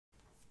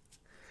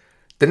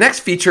The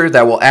next feature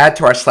that we'll add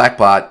to our Slack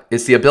bot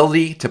is the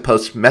ability to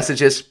post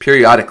messages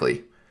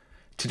periodically.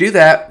 To do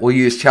that, we'll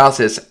use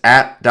Chalice's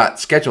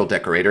at.schedule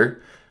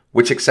decorator,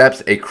 which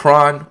accepts a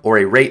cron or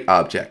a rate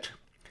object.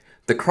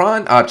 The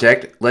cron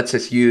object lets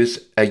us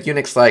use a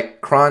Unix-like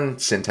cron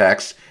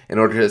syntax in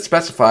order to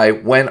specify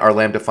when our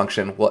Lambda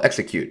function will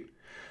execute.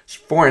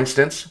 For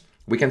instance,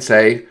 we can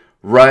say,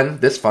 run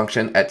this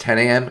function at 10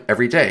 a.m.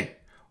 every day,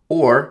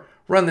 or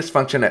run this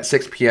function at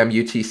 6 p.m.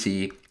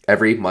 UTC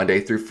every Monday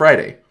through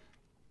Friday.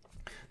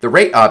 The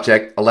rate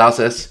object allows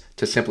us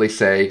to simply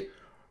say,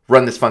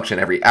 run this function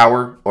every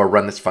hour, or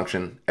run this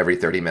function every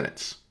 30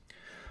 minutes.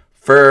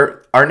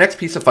 For our next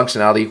piece of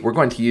functionality, we're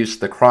going to use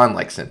the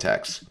cron-like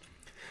syntax.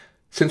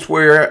 Since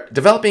we're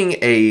developing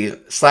a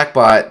Slack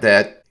bot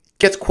that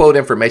gets quote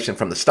information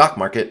from the stock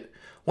market,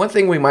 one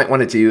thing we might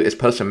want to do is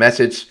post a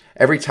message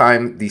every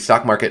time the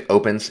stock market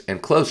opens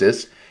and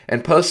closes,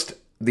 and post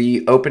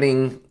the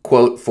opening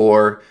quote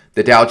for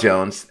the Dow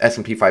Jones,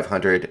 S&P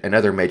 500, and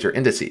other major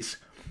indices.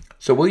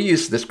 So we'll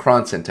use this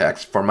cron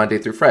syntax for Monday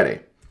through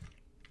Friday.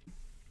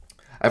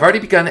 I've already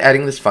begun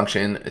adding this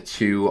function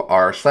to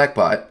our Slack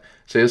bot.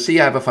 So you'll see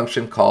I have a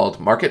function called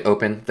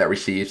marketOpen that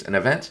receives an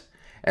event,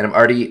 and I'm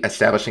already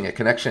establishing a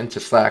connection to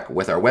Slack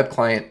with our web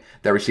client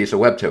that receives a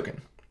web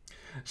token.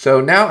 So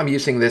now I'm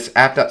using this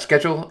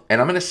app.schedule, and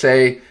I'm going to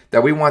say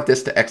that we want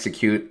this to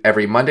execute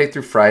every Monday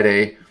through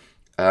Friday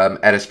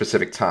at a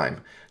specific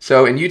time.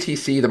 So in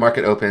UTC, the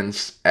market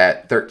opens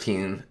at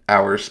 13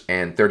 hours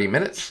and 30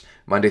 minutes,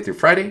 Monday through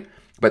Friday.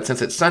 But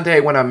since it's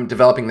Sunday when I'm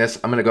developing this,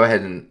 I'm going to go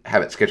ahead and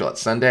have it schedule at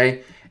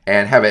Sunday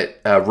and have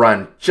it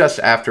run just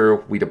after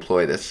we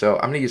deploy this. So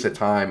I'm going to use a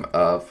time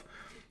of,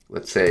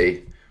 let's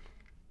say,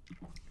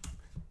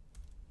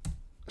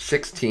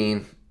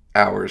 16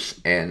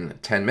 hours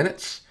and 10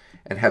 minutes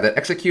and have that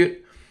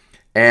execute.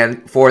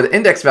 And for the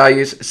index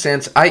values,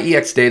 since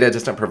IEX data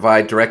doesn't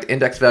provide direct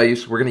index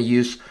values, we're going to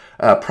use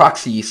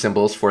proxy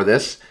symbols for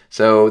this.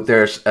 So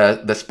there's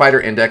the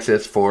spider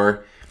indexes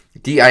for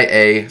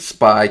DIA,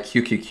 SPY,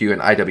 QQQ,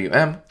 and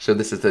IWM. So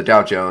this is the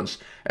Dow Jones,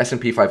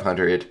 S&P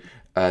 500,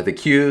 the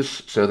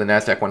Qs, so the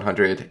NASDAQ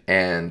 100,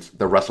 and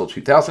the Russell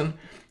 2000.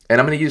 And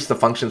I'm going to use the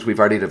functions we've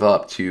already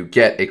developed to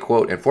get a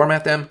quote and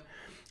format them.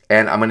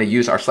 And I'm going to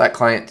use our Slack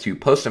client to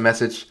post a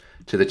message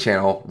to the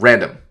channel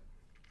random.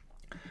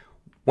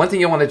 One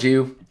thing you'll want to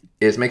do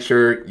is make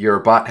sure your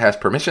bot has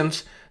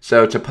permissions.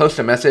 So to post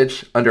a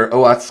message under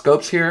OAuth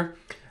scopes here,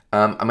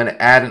 I'm going to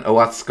add an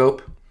OAuth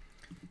scope.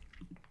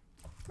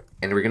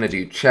 And we're going to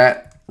do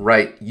chat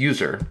write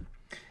user.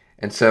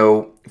 And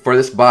so for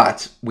this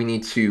bot, we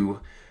need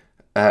to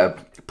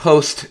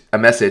post a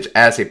message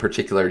as a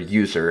particular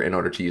user in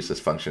order to use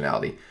this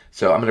functionality.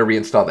 So I'm going to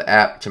reinstall the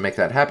app to make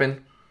that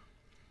happen.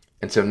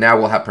 And so now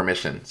we'll have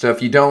permission. So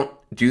if you don't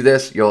do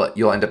this,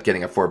 you'll end up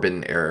getting a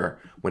forbidden error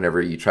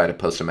whenever you try to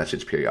post a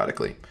message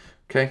periodically.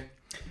 Okay.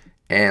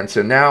 And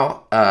so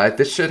now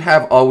this should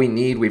have all we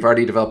need. We've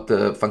already developed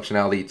the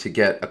functionality to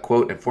get a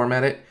quote and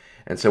format it.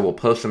 And so we'll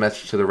post a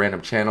message to the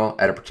random channel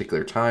at a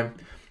particular time.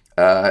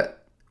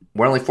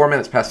 We're only 4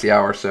 minutes past the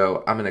hour,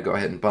 so I'm going to go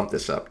ahead and bump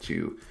this up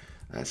to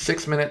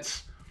 6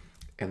 minutes.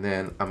 And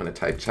then I'm going to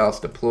type Chalice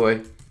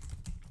deploy.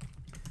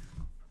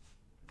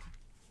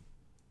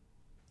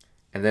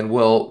 And then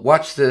we'll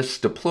watch this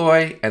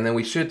deploy, and then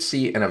we should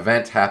see an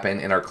event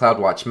happen in our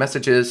CloudWatch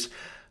messages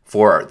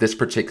for this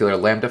particular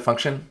Lambda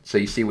function. So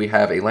you see we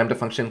have a Lambda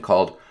function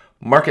called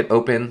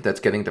marketOpen that's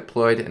getting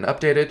deployed and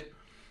updated.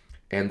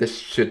 And this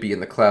should be in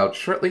the cloud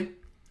shortly.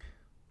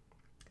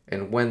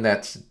 And when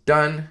that's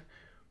done,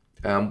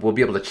 we'll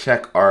be able to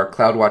check our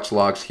CloudWatch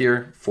logs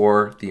here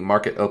for the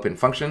marketOpen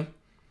function.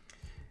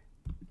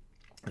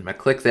 I'm going to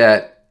click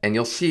that, and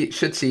you'll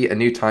should see a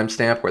new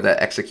timestamp where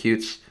that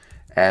executes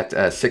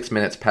at 6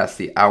 minutes past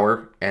the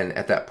hour. And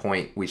at that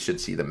point, we should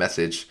see the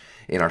message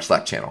in our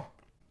Slack channel.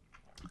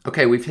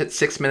 Okay, we've hit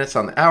 6 minutes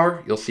on the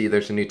hour. You'll see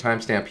there's a new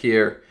timestamp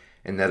here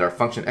and that our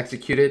function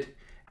executed.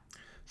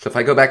 So if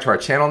I go back to our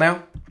channel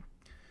now,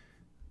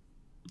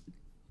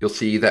 you'll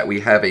see that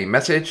we have a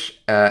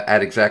message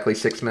at exactly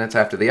 6 minutes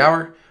after the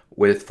hour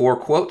with 4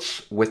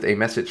 quotes with a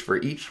message for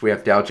each. We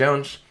have Dow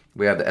Jones,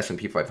 we have the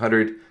S&P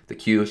 500, the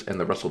Qs, and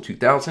the Russell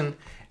 2000.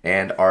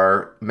 And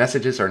our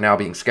messages are now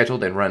being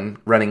scheduled and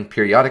running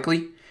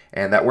periodically,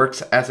 and that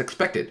works as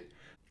expected.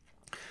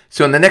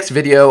 So in the next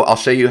video, I'll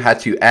show you how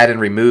to add and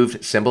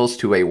remove symbols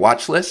to a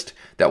watch list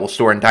that will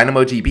store in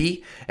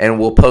DynamoDB, and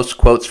we'll post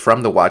quotes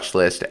from the watch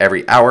list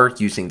every hour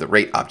using the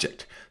rate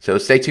object. So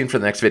stay tuned for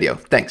the next video.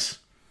 Thanks.